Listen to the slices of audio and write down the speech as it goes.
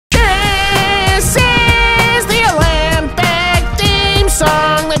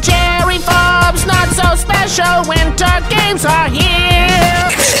games are here.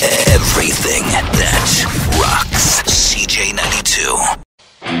 Everything that rocks. CJ 92.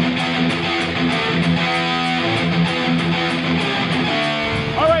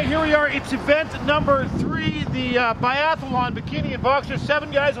 All right, here we are. It's event number 3, the Biathlon Bikini and Boxers.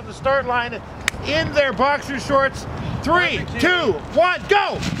 7 guys on the start line in their boxer shorts. 3, 2, 1,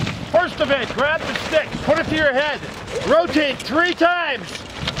 go! First event, grab the stick, put it to your head, rotate 3 times,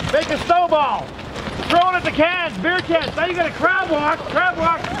 make a snowball, throw it at the cans, beer cans. Now you got a crab walk,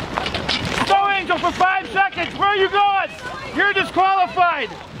 Snow Angel for 5 seconds. Where are you going? You're disqualified.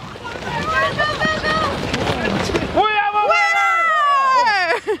 We have a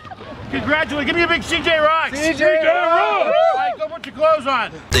winner! Congratulations. Give me a big CJ Rocks. CJ Rocks. All right, go put your clothes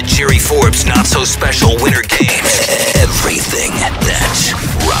on. The Jerry Forbes Not So Special Winter Games. Everything that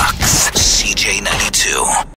rocks. CJ 92.